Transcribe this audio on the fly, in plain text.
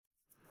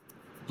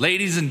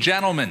Ladies and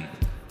gentlemen,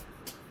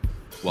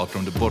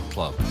 welcome to Book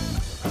Club.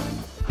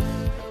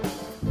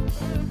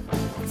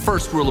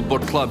 First rule of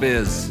Book Club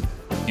is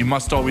you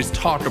must always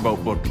talk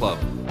about Book Club.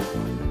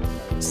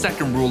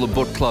 Second rule of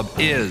Book Club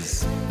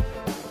is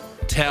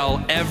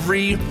tell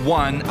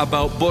everyone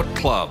about Book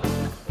Club.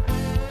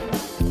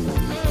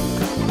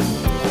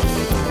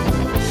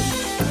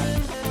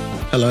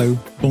 Hello,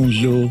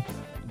 bonjour,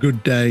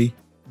 good day,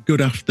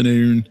 good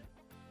afternoon,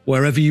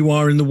 wherever you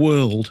are in the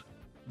world,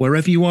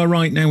 wherever you are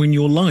right now in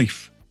your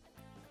life,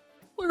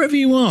 wherever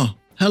you are.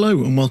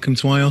 Hello and welcome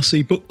to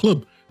IRC Book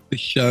Club, the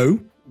show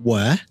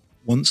where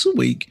once a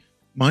week,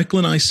 Michael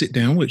and I sit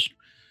down, which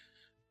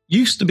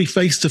used to be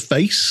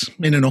face-to-face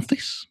in an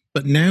office,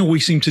 but now we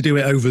seem to do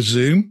it over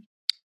Zoom,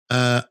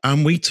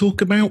 and we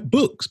talk about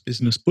books,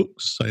 business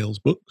books, sales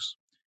books.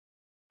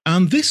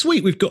 And this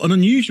week we've got an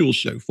unusual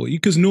show for you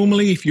because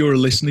normally if you're a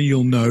listener,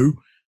 you'll know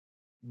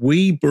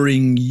we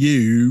bring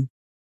you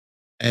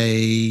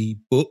a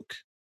book.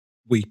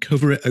 We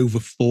cover it over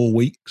 4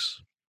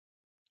 weeks.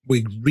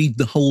 We read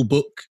the whole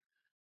book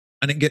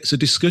and it gets a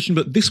discussion.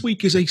 But this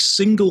week is a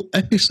single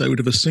episode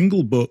of a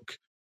single book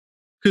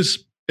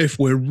because if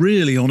we're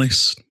really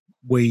honest,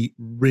 we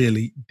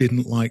really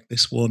didn't like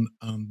this one.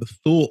 And the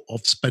thought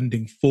of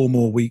spending 4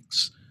 more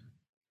weeks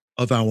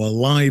of our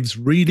lives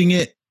reading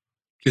it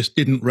just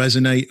didn't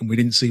resonate and we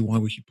didn't see why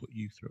we should put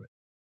you through it.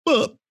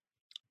 But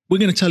we're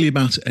going to tell you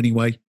about it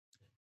anyway.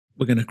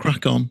 We're going to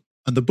crack on.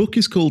 And the book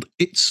is called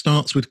It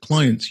Starts With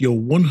Clients, Your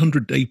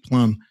 100-Day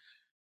Plan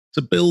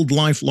to Build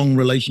Lifelong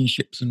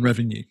Relationships and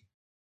Revenue.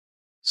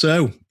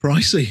 So,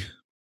 Pricey,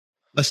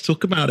 let's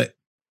talk about it.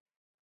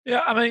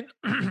 Yeah, I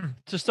mean,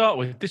 to start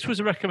with, this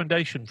was a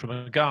recommendation from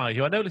a guy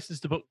who I know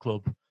listens to Book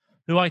Club,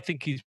 who I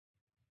think is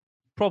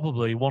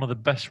probably one of the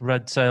best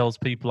read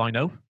salespeople I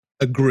know.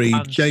 Agreed.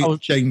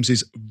 James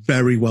is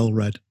very well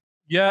read.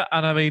 Yeah,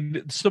 and I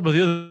mean, some of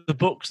the other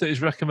books that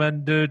he's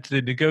recommended,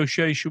 the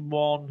negotiation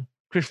one,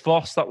 Chris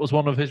Voss, that was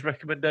one of his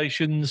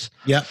recommendations.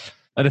 Yeah.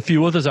 And a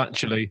few others,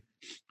 actually,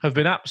 have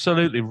been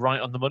absolutely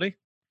right on the money.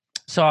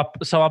 So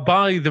I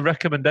buy the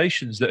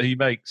recommendations that he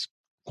makes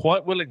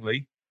quite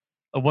willingly.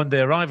 And when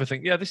they arrive, I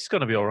think, yeah, this is going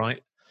to be all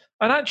right.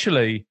 And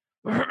actually,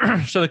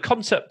 so the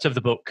concept of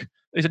the book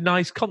is a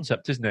nice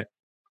concept, isn't it?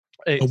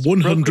 It's a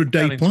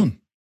 100-day plan.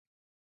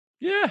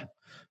 Yeah.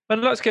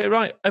 And let's get it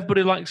right.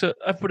 Everybody likes a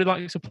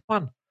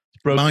plan.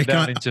 It's broken Mike,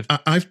 down into...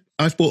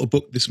 I've bought a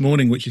book this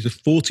morning, which is a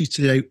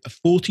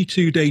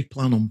 42-day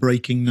plan on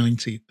breaking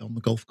 90 on the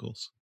golf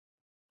course.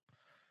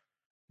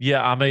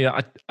 Yeah, I mean,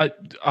 I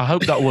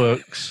hope that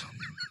works.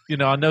 You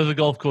know, I know the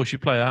golf course you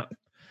play at.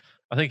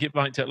 I think it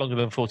might take longer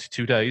than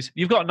 42 days.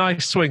 You've got a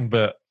nice swing,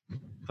 but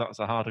that's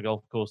a harder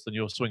golf course than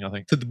your swing, I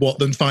think.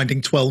 Than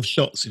finding 12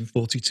 shots in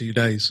 42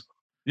 days?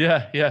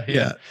 Yeah.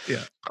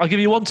 I'll give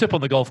you one tip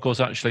on the golf course,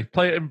 actually.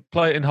 Play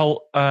it in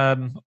hole...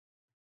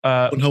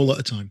 one hole at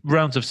a time.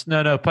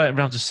 Play it in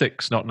rounds of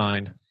 6, not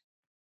 9.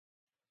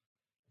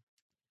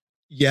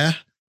 Yeah.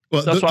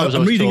 Well, that's what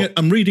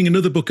I'm reading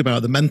another book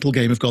about the mental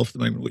game of golf at the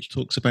moment, which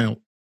talks about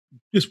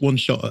just one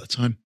shot at a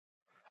time.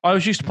 I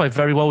always used to play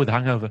very well with a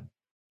hangover.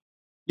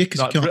 Yeah,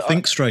 because you can't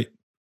think straight.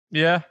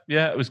 Yeah,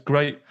 it was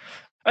great.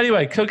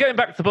 Anyway, so getting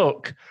back to the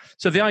book.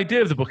 So the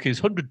idea of the book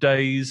is 100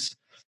 days.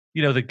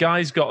 You know, the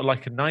guy's got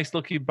like a nice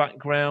looking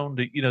background.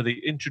 You know,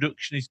 the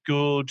introduction is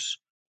good.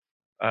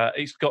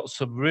 It's got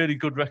some really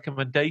good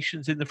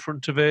recommendations in the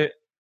front of it.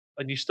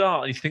 And you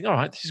start and you think, all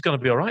right, this is going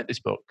to be all right, this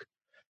book.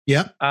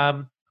 Yeah.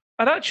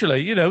 And actually,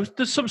 you know,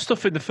 there's some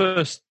stuff in the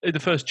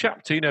first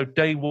chapter, you know,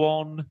 day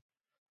one.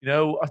 You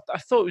know, I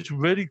thought it was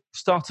really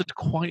started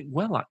quite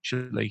well,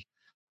 actually.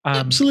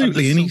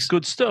 Absolutely. And he's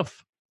good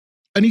stuff.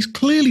 And he's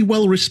clearly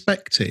well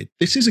respected.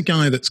 This is a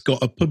guy that's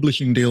got a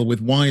publishing deal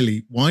with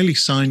Wiley. Wiley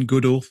signed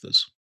good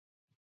authors.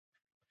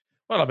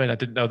 Well, I mean, I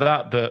didn't know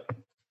that, but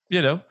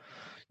you know,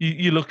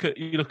 you look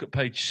at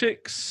page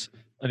 6,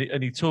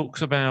 and he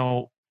talks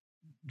about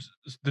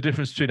the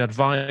difference between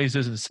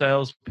advisors and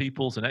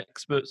salespeople and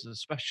experts and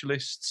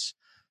specialists.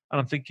 And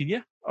I'm thinking,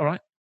 yeah, all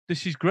right,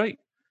 this is great.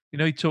 You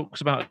know, he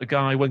talks about the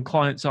guy when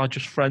clients are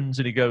just friends,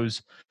 and he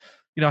goes,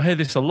 you know, I hear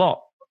this a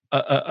lot.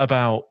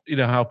 About, you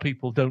know, how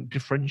people don't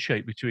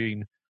differentiate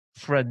between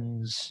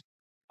friends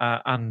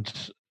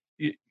and,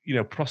 you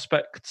know,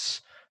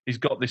 prospects. He's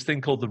got this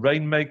thing called the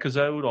Rainmaker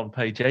Zone on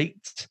page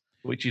 8,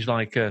 which is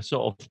like a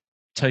sort of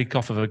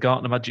takeoff of a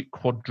Gartner Magic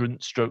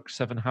Quadrant /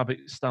 7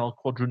 Habits style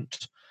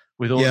quadrant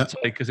with all the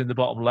takers in the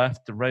bottom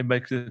left and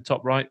Rainmakers in the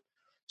top right.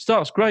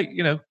 Starts great,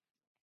 you know.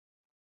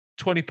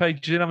 20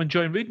 pages in, I'm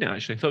enjoying reading it,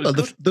 actually. So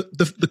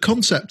the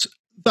concept,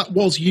 that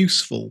was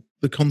useful,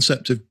 the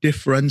concept of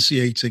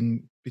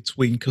differentiating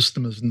between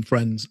customers and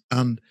friends.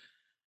 And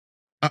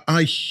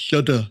I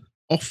shudder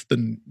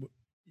often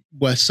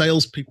where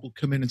salespeople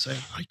come in and say,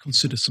 I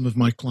consider some of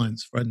my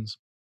clients friends.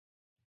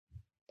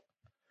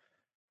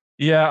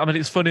 Yeah, I mean,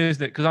 it's funny,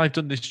 isn't it? Because I've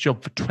done this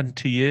job for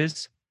 20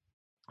 years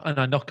and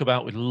I knock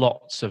about with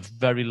lots of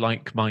very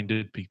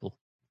like-minded people.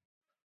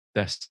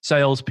 They're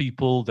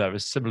salespeople, they're a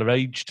similar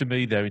age to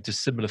me, they're into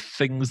similar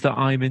things that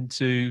I'm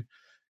into.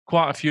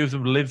 quite a few of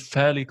them live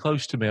fairly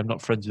close to me. I'm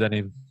not friends with any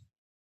of them.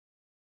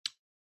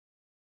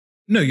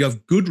 No, you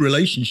have good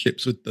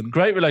relationships with them.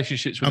 Great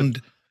relationships with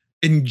them.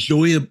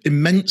 And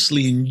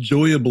immensely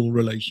enjoyable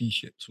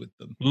relationships with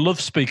them. Love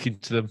speaking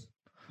to them.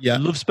 Yeah.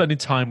 Love spending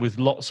time with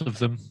lots of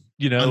them.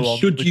 You know, and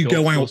should you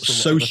go out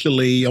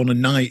socially on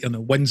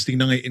a Wednesday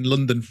night in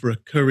London for a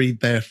curry,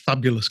 they're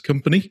fabulous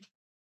company.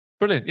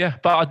 Brilliant, yeah.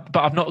 But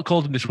I've not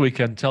called them this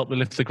weekend to help me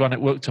lift the granite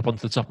worktop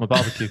onto the top of my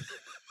barbecue.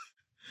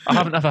 I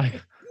haven't, have I?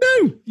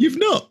 No, you've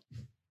not.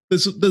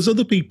 There's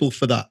other people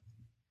for that.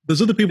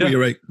 There's other people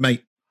you're like,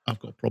 mate, I've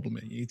got a problem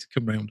here. You need to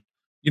come round.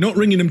 You're not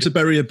ringing them to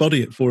bury a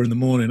body at 4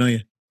 a.m, are you?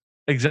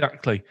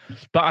 Exactly.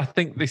 But I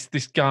think this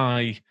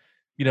guy,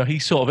 you know, he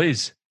sort of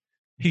is.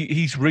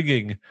 He's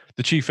ringing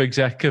the chief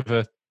exec of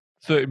a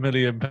 £30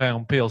 million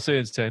PLC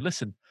and saying,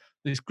 listen,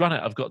 this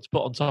granite I've got to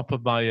put on top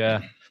of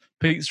my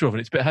pizza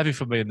oven, it's a bit heavy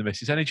for me and the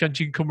missus. Any chance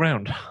you can come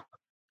round?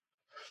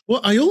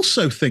 Well, I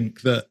also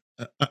think that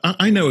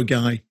I know a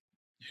guy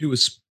who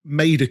has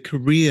made a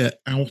career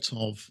out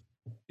of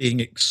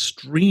being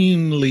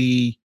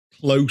extremely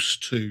close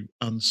to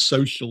and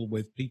social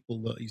with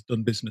people that he's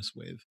done business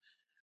with.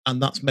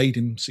 And that's made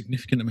him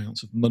significant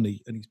amounts of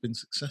money and he's been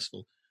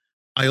successful.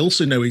 I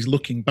also know he's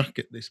looking back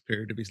at this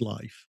period of his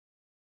life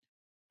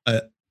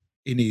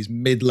in his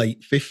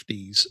mid-late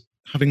 50s,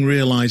 having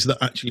realised that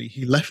actually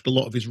he left a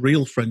lot of his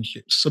real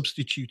friendships,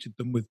 substituted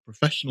them with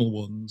professional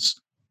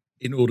ones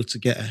in order to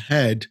get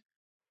ahead,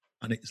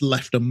 and it's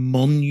left a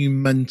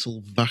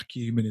monumental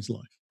vacuum in his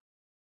life.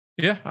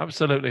 Yeah,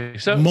 absolutely.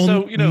 So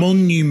you know,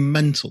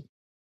 monumental.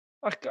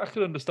 I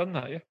can understand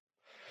that, yeah.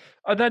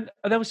 And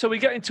then so we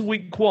get into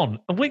week one,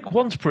 and week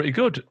one's pretty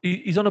good.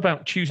 He's on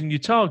about choosing your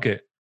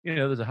target. You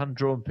know, there's a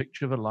hand-drawn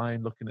picture of a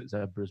lion looking at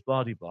zebras,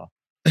 blah, blah.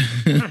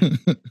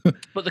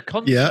 But the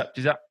concept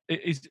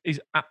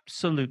is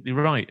absolutely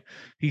right.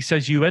 He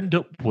says you end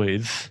up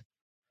with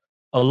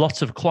a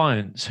lot of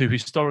clients who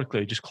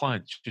historically are just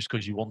clients just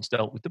because you once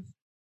dealt with them.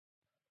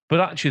 But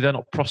actually, they're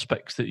not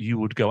prospects that you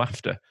would go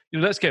after. You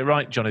know, let's get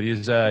right, Johnny.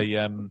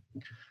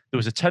 There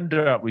was a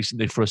tender out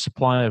recently for a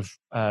supply of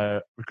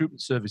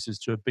recruitment services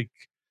to a big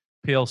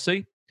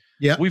PLC.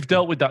 Yeah, we've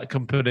dealt with that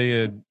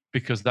company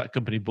because that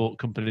company bought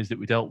companies that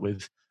we dealt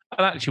with,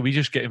 and actually, we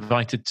just get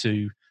invited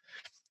to,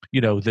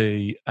 you know,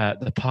 the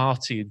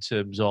party in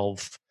terms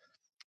of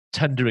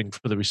tendering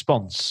for the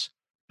response.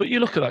 But you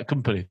look at that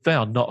company; they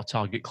are not a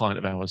target client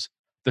of ours.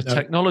 The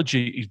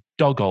technology is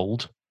dog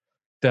old.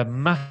 They're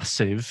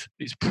massive.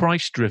 It's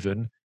price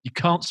driven. You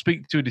can't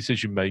speak to a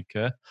decision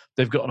maker.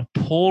 They've got an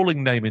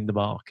appalling name in the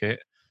market.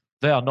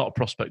 They are not a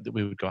prospect that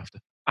we would go after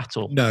at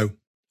all. No.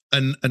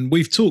 And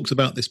we've talked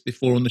about this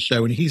before on the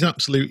show, and he's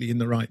absolutely in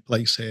the right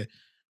place here.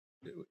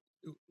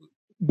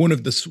 One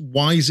of the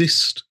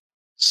wisest,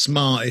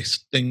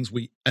 smartest things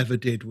we ever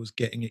did was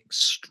getting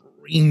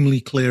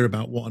extremely clear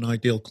about what an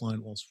ideal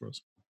client was for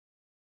us.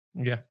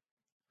 Yeah.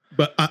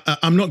 But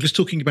I'm not just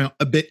talking about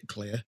a bit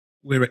clear.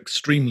 We're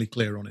extremely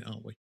clear on it,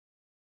 aren't we?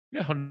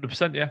 Yeah,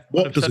 100%, yeah. 100%,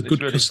 what does a good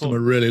customer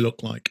really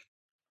look like?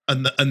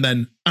 And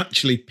then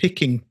actually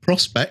picking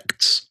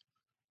prospects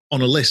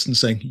on a list and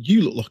saying,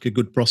 you look like a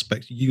good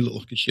prospect, you look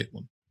like a shit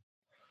one.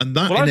 And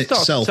that in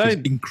itself is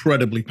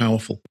incredibly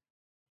powerful.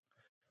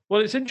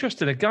 Well, it's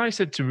interesting. A guy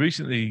said to me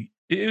recently,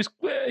 it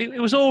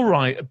was all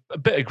right, a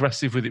bit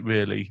aggressive with it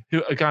really,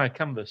 a guy I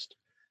canvassed.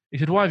 He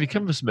said, why have you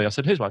canvassed me? I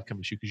said, here's why I've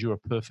canvassed you, because you're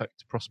a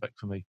perfect prospect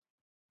for me.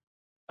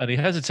 And he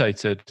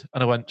hesitated,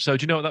 and I went, so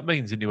do you know what that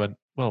means? And he went,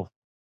 well,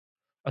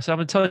 I said, I'm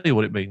going to tell you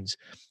what it means.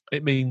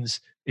 It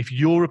means if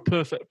you're a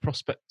perfect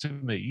prospect to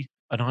me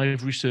and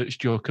I've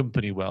researched your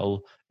company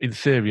well, in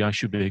theory, I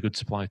should be a good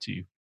supplier to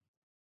you.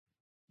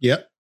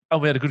 Yeah.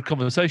 And we had a good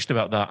conversation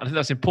about that. I think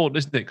that's important,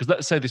 isn't it? Because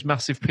let's say this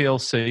massive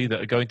PLC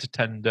that are going to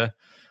tender,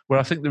 where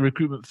I think the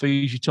recruitment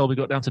fees, you told me,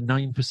 got down to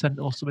 9%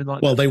 or something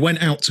like that. Well, they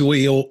went out to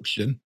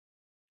e-auction.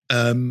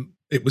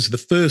 It was the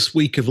first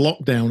week of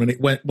lockdown, and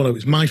it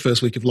was my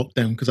first week of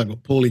lockdown because I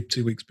got poorly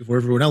 2 weeks before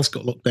everyone else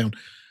got locked down.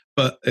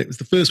 But it was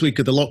the first week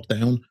of the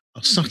lockdown.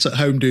 I sat at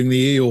home doing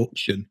the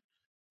e-auction,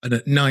 and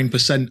at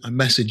 9%, I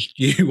messaged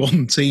you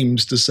on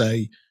Teams to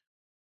say,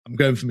 I'm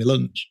going for my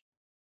lunch.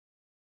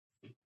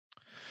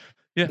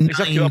 Yeah,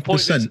 exactly. My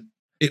point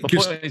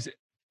is,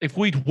 if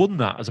we'd won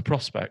that as a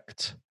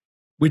prospect,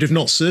 we'd have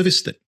not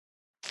serviced it.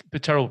 A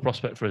terrible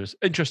prospect for us.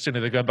 Interestingly,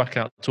 they're going back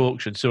out to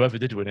auction, so whoever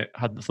did win it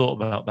hadn't thought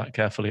about that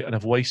carefully and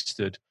have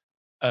wasted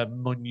a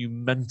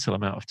monumental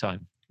amount of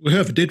time.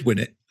 Whoever did win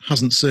it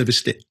hasn't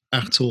serviced it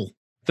at all.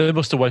 They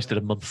must have wasted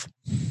a month.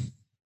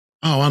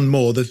 Oh, and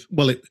more.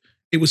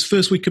 It was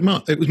first week of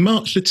March. It was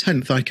March the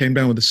 10th I came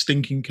down with a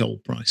stinking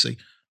cold pricey,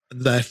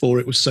 and therefore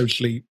it was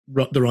socially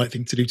the right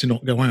thing to do to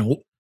not go out.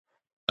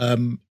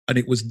 And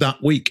it was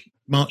that week,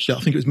 I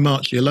think it was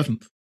March the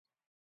 11th.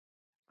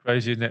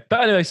 Crazy, isn't it?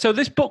 But anyway, so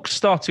this book's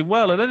starting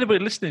well, and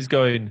anybody listening is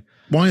going,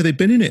 why have they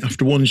been in it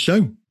after one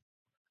show?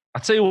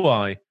 I'll tell you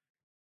why.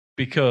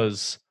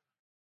 Because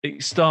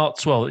it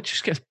starts well, it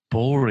just gets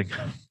boring.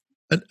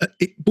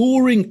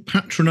 Boring,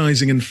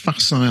 patronising and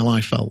facile,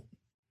 I felt.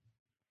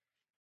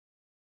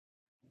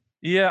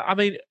 Yeah, I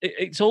mean,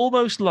 it's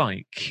almost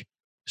like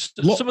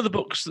some of the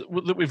books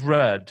that we've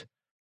read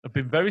have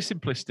been very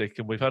simplistic,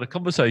 and we've had a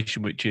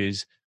conversation which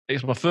is,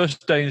 it's my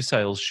first day in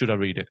sales, should I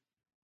read it?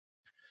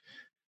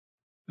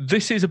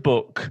 This is a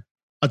book,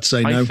 I'd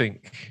say no. I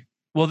think,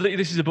 well,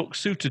 this is a book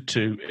suited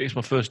to, it's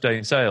my first day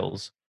in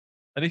sales.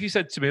 And if you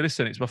said to me,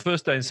 listen, it's my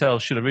first day in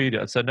sales, should I read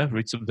it? I'd say, no,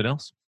 read something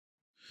else.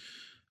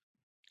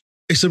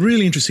 It's a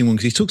really interesting one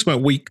because he talks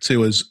about week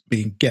 2 as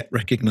being get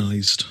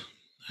recognized.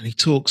 And he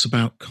talks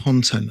about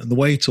content and the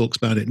way he talks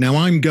about it. Now,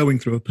 I'm going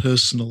through a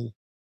personal,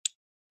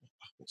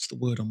 what's the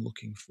word I'm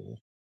looking for?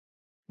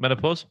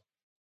 Menopause?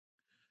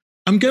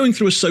 I'm going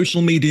through a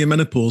social media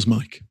menopause,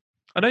 Mike.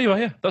 I know you are,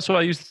 yeah. That's why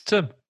I use the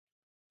term.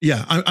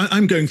 Yeah,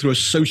 I'm going through a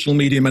social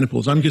media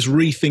menopause. I'm just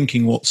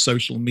rethinking what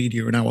social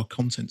media and our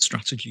content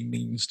strategy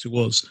means to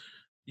us.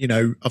 You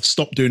know, I've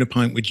stopped doing a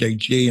pint with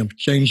JG. I've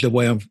changed the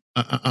way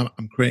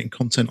I'm creating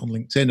content on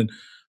LinkedIn. And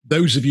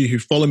those of you who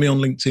follow me on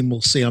LinkedIn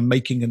will see I'm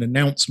making an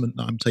announcement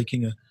that I'm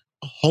taking a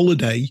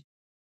holiday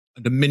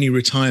and a mini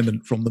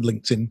retirement from the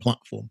LinkedIn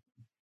platform.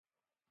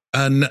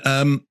 And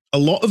a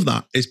lot of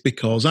that is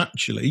because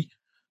actually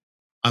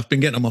I've been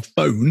getting on my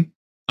phone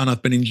and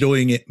I've been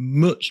enjoying it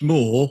much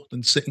more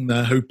than sitting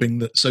there hoping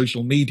that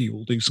social media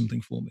will do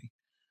something for me.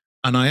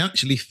 And I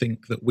actually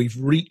think that we've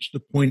reached the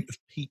point of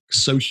peak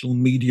social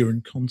media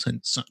and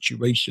content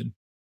saturation.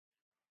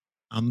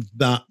 And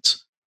that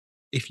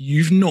if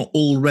you've not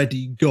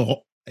already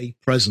got a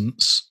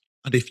presence,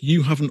 and if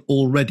you haven't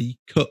already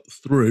cut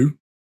through,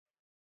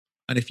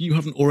 and if you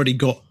haven't already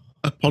got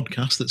a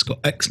podcast that's got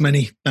X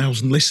many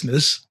thousand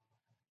listeners,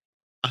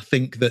 I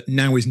think that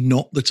now is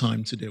not the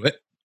time to do it.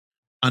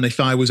 And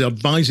if I was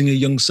advising a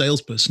young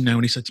salesperson now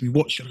and he said to me,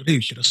 what should I do?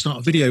 Should I start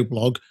a video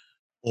blog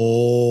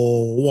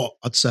or what?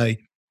 I'd say,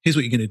 here's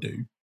what you're going to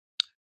do.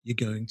 You're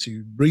going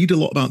to read a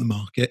lot about the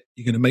market.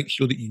 You're going to make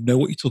sure that you know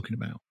what you're talking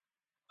about.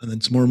 And then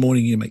tomorrow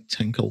morning, you make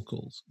 10 cold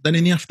calls. Then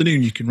in the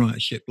afternoon, you can write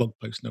a shit blog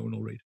post no one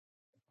will read.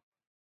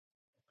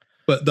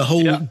 But the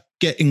whole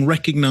getting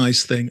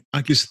recognized thing,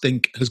 I just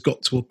think has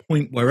got to a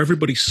point where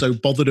everybody's so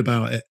bothered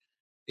about it,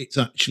 it's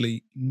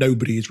actually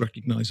nobody is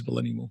recognizable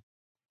anymore.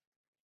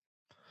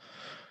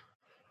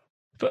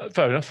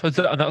 Fair enough. And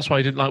that's why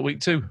I didn't like week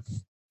 2.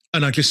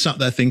 And I just sat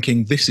there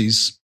thinking, this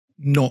is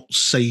not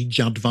sage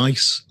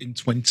advice in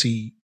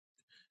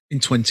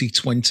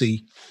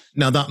 2020.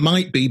 Now, that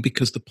might be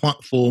because the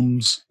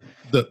platforms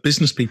that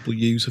business people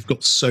use have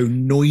got so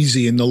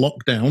noisy in the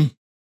lockdown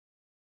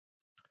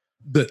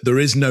that there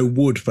is no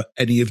wood for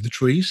any of the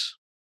trees.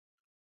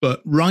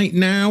 But right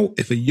now,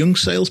 if a young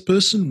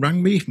salesperson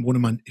rang me, if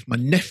my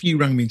nephew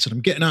rang me and said, I'm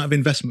getting out of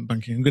investment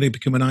banking, I'm going to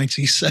become an IT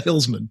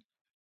salesman,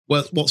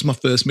 well, what's my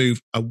first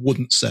move? I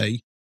wouldn't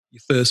say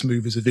your first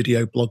move is a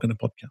video blog and a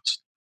podcast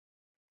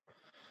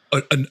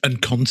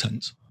and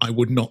content. I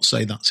would not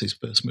say that's his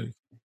first move.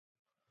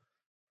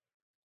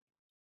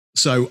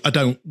 So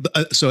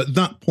so at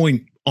that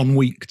point on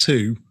week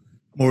 2,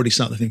 I'm already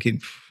sat there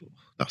thinking,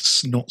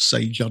 that's not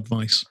sage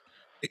advice.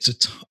 It's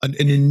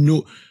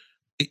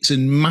it's a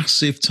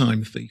massive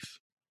time thief.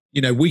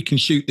 You know, we can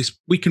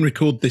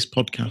record this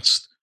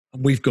podcast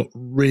and we've got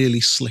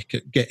really slick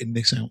at getting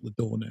this out the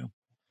door now.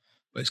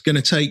 But it's going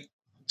to take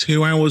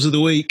 2 hours of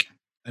the week,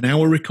 an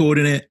hour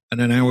recording it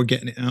and an hour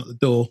getting it out the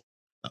door.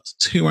 That's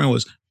 2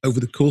 hours. Over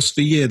the course of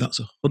a year, that's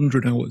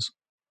 100 hours.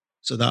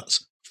 So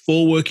that's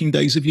 4 working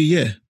days of your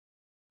year.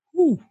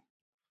 Woo.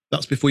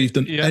 That's before you've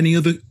done any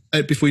other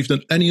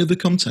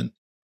content.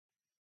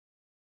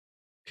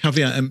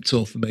 Caveat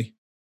emptor for me.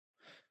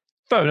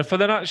 Fair enough.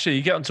 And then actually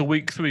you get onto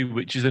week 3,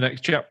 which is the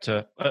next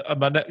chapter. And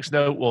my next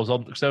note was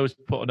on, because I always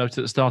put a note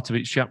at the start of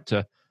each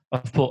chapter.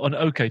 I've put an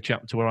okay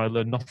chapter where I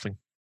learn nothing.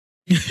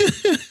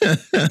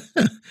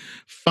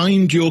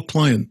 Find your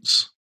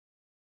clients.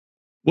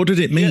 What did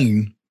it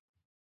mean?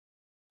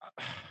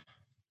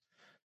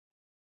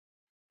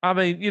 I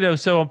mean, you know,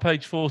 so on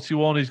page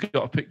 41, he's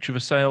got a picture of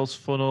a sales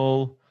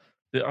funnel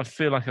that I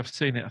feel like I've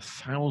seen it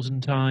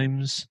 1,000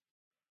 times.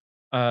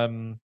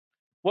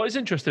 What is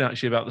interesting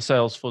actually about the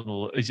sales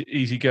funnel is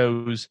he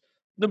goes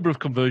number of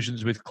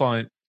conversions with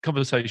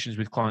conversations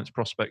with clients,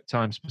 prospect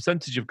times,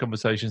 percentage of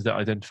conversations that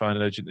identify an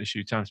urgent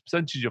issue times,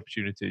 percentage of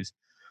opportunities,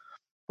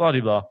 blah,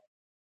 blah, blah.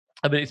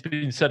 I mean, it's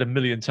been said 1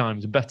 million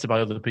times and better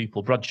by other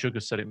people. Brad Sugar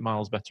said it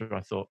miles better,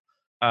 I thought.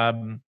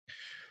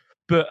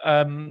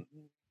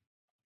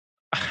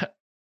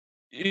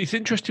 It's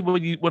interesting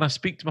when I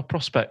speak to my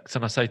prospects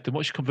and I say to them,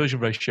 what's your conversion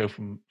ratio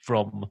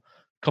from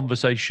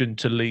conversation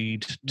to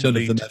lead to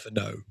lead? None of them ever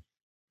know.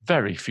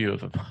 Very few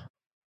of them.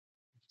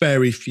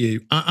 Very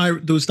few.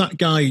 There was that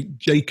guy,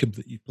 Jacob,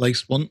 that you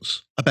placed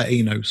once. I bet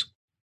he knows.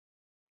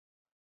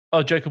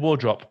 Oh, Jacob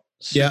Wardrop.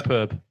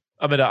 Superb. Yep.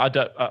 I mean, I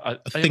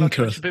think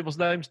people's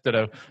names. Don't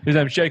know. His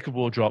name's Jacob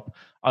Wardrop.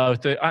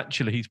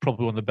 Actually, he's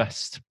probably one of the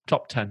best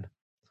top 10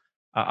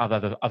 I've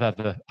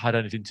ever had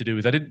anything to do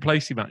with. I didn't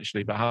place him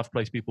actually, but I have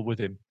placed people with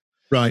him.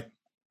 Right.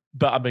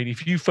 But I mean,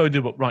 if you phoned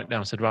him up right now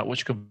and said, right,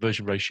 what's your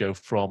conversion ratio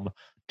from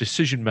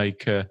decision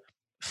maker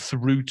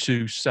through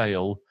to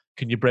sale?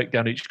 Can you break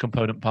down each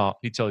component part?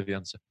 He'd tell you the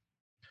answer.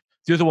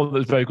 The other one that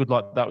was very good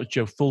like that was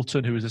Joe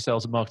Fulton, who was the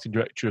sales and marketing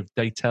director of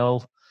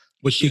Daytel.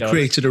 Well, she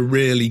created a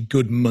really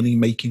good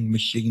money-making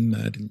machine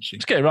there, didn't she?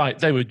 Let's get it right.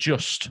 They were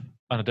just,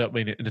 and I don't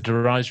mean it in a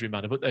derisory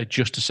manner, but they're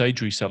just a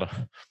Sage reseller.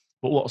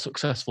 But what a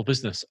successful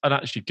business. And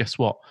actually, guess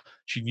what?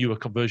 She knew a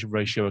conversion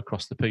ratio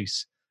across the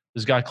piece.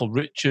 There's a guy called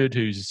Richard,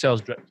 who's a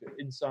sales director at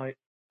Insight.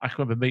 I can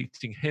remember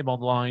meeting him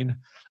online.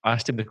 I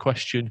asked him the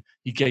question.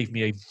 He gave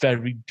me a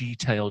very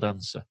detailed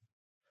answer.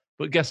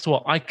 But guess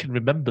what? I can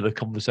remember the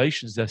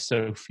conversations. There's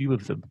so few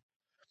of them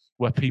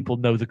where people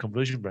know the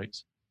conversion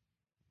rates.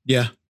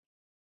 Yeah,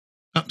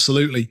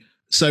 absolutely.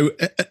 So,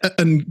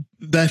 and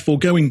therefore,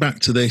 going back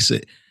to this,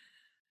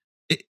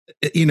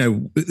 he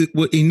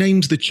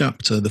names the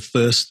chapter the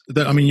first.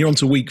 I mean, you're on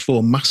to week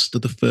 4, master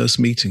the first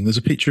meeting. There's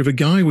a picture of a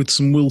guy with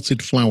some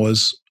wilted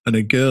flowers and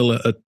a girl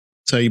at a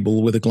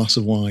table with a glass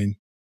of wine.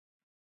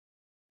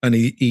 And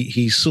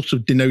he's sort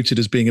of denoted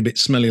as being a bit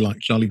smelly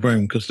like Charlie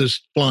Brown because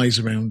there's flies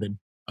around him.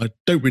 I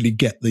don't really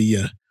get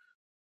the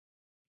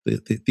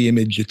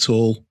image at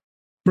all.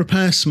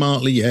 Prepare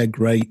smartly, yeah,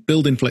 great.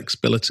 Build in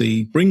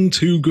flexibility. Bring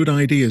 2 good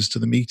ideas to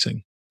the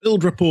meeting.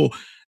 Build rapport.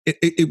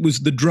 It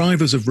was the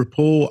drivers of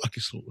rapport. I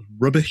just thought it was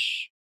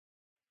rubbish.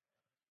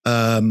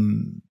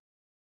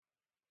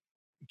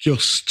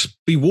 Just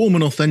be warm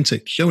and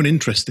authentic. Show an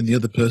interest in the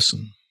other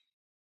person.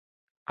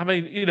 I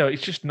mean,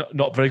 it's just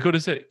not very good,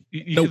 is it?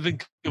 You can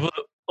think of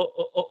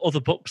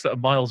other books that are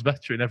miles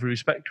better in every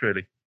respect,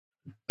 really.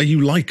 Are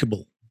you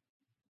likable?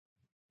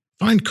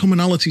 Find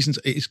commonalities, and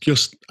it's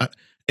just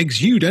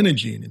exude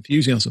energy and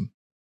enthusiasm.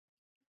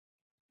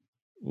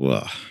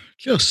 Well,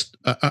 just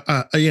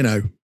at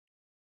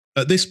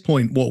this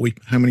point,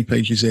 how many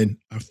pages in?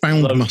 I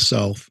found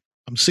myself.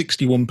 I'm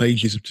 61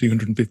 pages of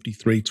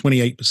 253,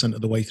 28%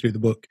 of the way through the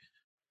book.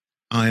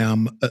 I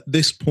am at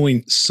this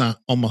point sat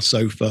on my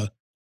sofa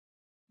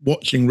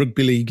watching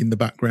rugby league in the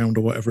background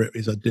or whatever it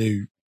is I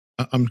do.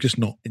 I'm just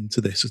not into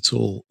this at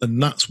all,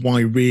 and that's why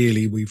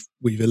really we've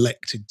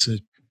elected to.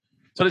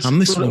 Well,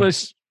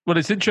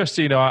 it's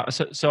interesting,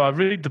 So I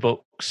read the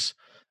books,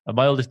 and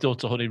my eldest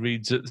daughter, Honey,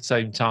 reads at the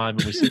same time,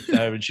 and we sit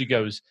there, and she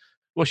goes,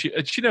 "Well, she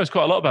knows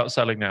quite a lot about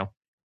selling now,"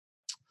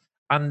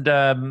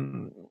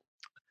 and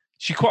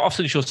she quite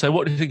often she'll say,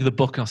 "What do you think of the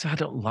book?" And I'll say, "I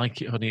don't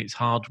like it, honey. It's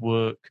hard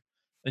work."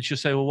 And she'll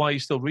say, "Well, why are you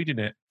still reading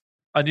it?"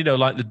 And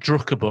like the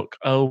Drucker book,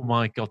 oh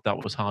my God,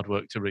 that was hard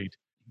work to read.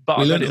 But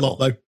we learned a lot,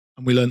 though,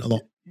 and we learned a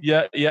lot.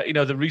 Yeah.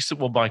 The recent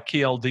one by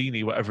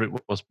Cialdini, whatever it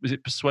was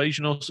it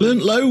Persuasion or something?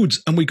 Learned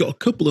loads, and we got a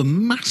couple of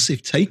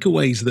massive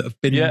takeaways that have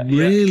been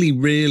really,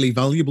 really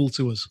valuable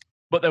to us.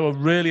 But they were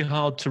really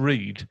hard to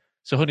read.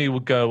 So Honey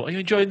would go, "Are you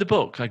enjoying the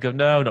book?" I go,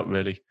 "No, not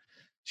really."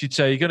 She'd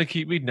say, "Are you going to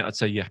keep reading it?" I'd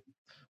say, "Yeah."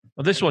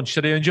 On this one, she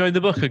said, "Are you enjoying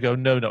the book?" I go,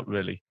 "No, not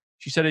really."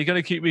 She said, "Are you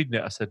going to keep reading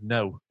it?" I said,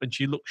 "No." And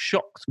she looked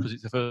shocked because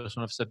it's the first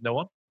one I've said no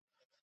on.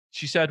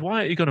 She said,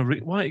 why are you going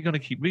to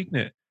keep reading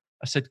it?"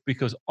 I said,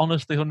 "Because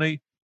honestly,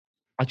 honey,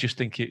 I just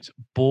think it's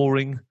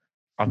boring.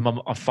 I'm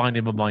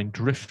finding my mind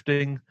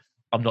drifting.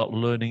 I'm not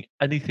learning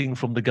anything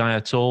from the guy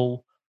at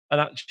all. And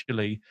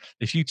actually,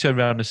 if you turn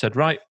around and said,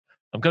 right,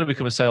 I'm going to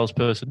become a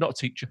salesperson, not a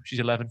teacher. She's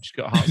 11. She's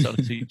got a heart set on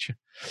a teacher.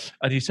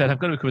 And you said, I'm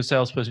going to become a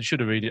salesperson.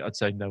 Should I read it?" I'd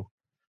say no.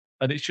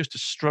 And it's just a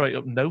straight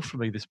up no for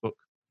me, this book.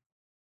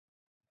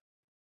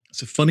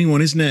 It's a funny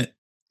one, isn't it?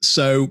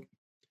 So,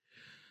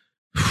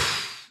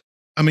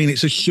 I mean,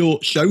 it's a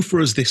short show for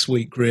us this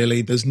week,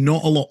 really. There's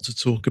not a lot to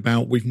talk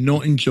about. We've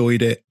not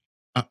enjoyed it.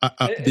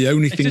 The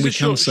only thing we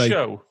can say...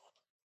 show,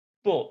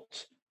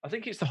 but I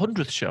think it's the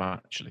 100th show,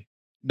 actually.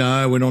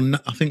 No,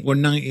 I think we're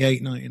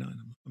 98, 99.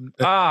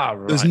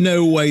 Right. There's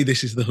no way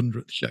this is the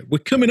 100th show. We're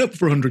coming up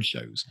for 100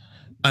 shows.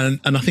 And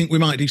I think we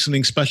might do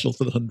something special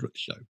for the 100th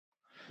show.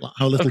 Like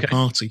our little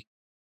party.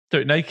 Do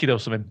it naked or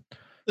something.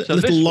 So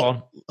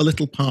a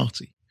little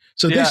party.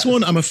 So this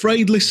one, I'm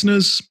afraid,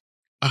 listeners,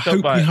 I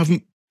hope you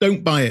haven't...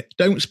 Don't buy it.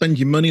 Don't spend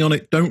your money on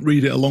it. Don't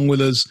read it along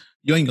with us.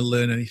 You ain't going to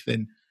learn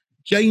anything.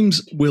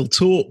 James will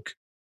talk.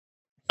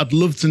 I'd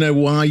love to know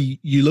why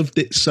you loved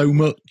it so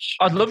much.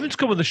 I'd love him to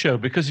come on the show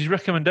because his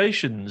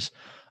recommendations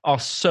are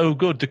so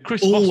good. The Chris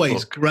Voss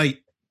always book.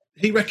 Great.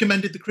 He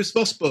recommended the Chris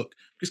Voss book.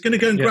 He's going to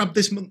go and grab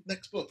this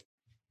next book.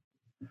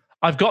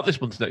 I've got this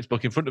month's next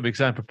book in front of me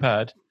because I'm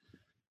prepared.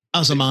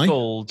 As am I. It's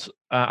called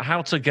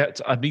How to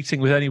Get a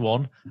Meeting with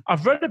Anyone.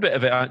 I've read a bit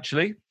of it,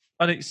 actually,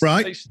 and it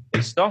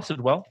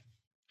started well.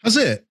 Has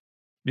it?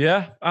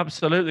 Yeah,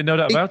 absolutely. No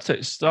doubt about it.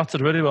 It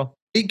started really well.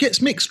 It gets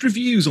mixed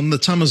reviews on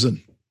the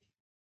Amazon.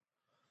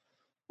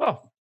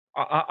 Well,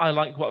 I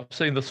like what I've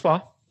seen thus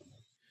far.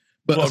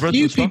 But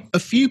a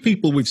few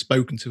people we've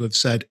spoken to have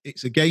said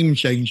it's a game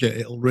changer.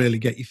 It'll really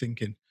get you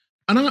thinking.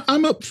 And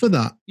I'm up for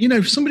that.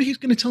 Somebody who's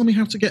going to tell me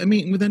how to get a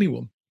meeting with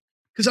anyone.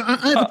 Because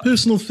I have a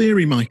personal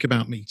theory, Mike,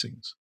 about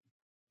meetings.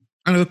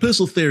 I have a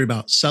personal theory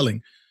about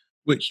selling,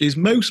 which is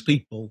most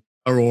people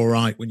are all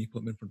right when you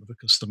put them in front of a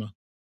customer.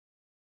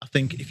 I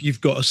think if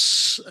you've got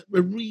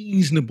a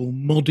reasonable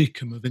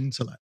modicum of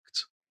intellect,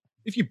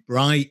 if you're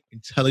bright,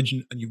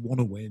 intelligent, and you want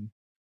to win,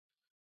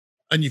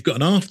 and you've got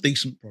an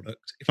half-decent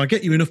product, if I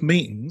get you enough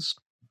meetings,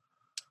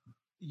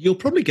 you'll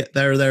probably get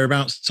there or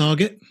thereabouts to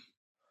target.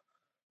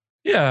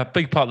 Yeah, a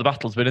big part of the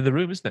battle's been in the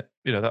room, isn't it?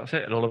 That's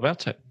it, and all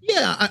about it.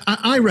 Yeah,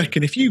 I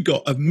reckon if you've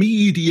got a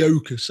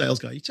mediocre sales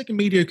guy, you take a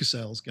mediocre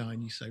sales guy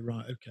and you say,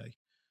 right, okay,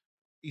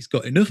 he's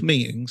got enough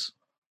meetings.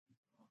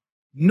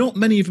 Not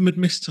many of them would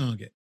miss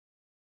target.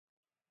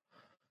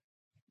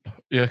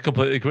 Yeah,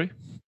 completely agree.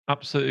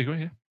 Absolutely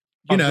agree.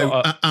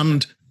 Yeah.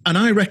 And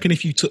I reckon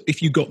if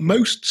you got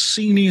most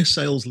senior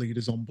sales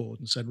leaders on board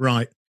and said,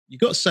 right, you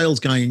got a sales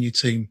guy in your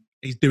team,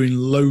 he's doing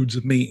loads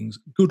of meetings,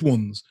 good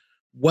ones,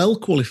 well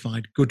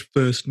qualified, good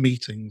first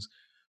meetings,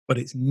 but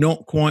it's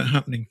not quite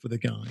happening for the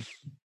guy.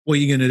 What are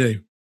you going to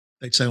do?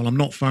 They'd say, well, I'm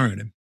not firing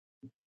him.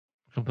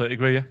 Completely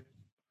agree. Yeah.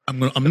 I'm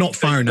not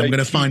firing him. I'm going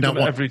to find out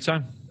what every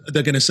time.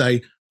 They're going to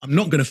say, I'm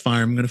not going to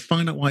fire him. I'm going to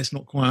find out why it's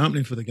not quite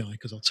happening for the guy.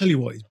 Because I'll tell you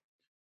what, he's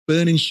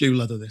burning shoe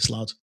leather, this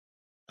lad.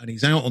 And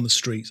he's out on the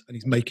streets and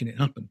he's making it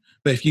happen.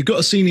 But if you've got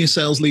a senior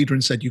sales leader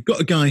and said, you've got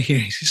a guy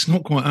here, it's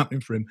not quite happening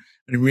for him.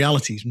 And in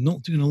reality, he's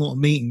not doing a lot of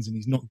meetings and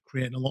he's not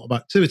creating a lot of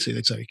activity,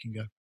 they'd say he can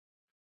go.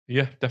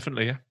 Yeah,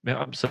 definitely. Yeah,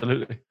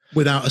 absolutely.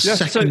 Without a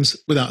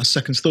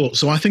second's thought.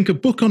 So I think a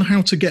book on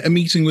how to get a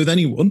meeting with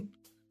anyone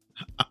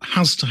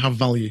has to have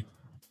value.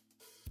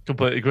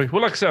 Completely agree.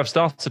 Well, like I said, I've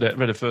started it.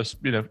 Read the first,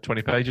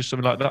 20 pages,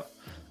 something like that.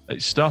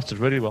 It started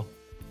really well.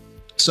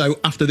 So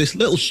after this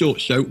little short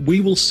show,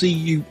 we will see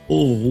you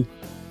all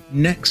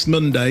next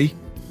Monday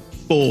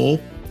for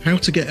How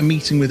to Get a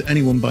Meeting with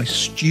Anyone by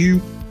Stu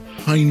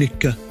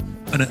Heinecke.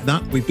 And at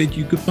that, we bid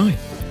you goodbye.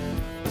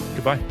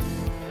 Goodbye.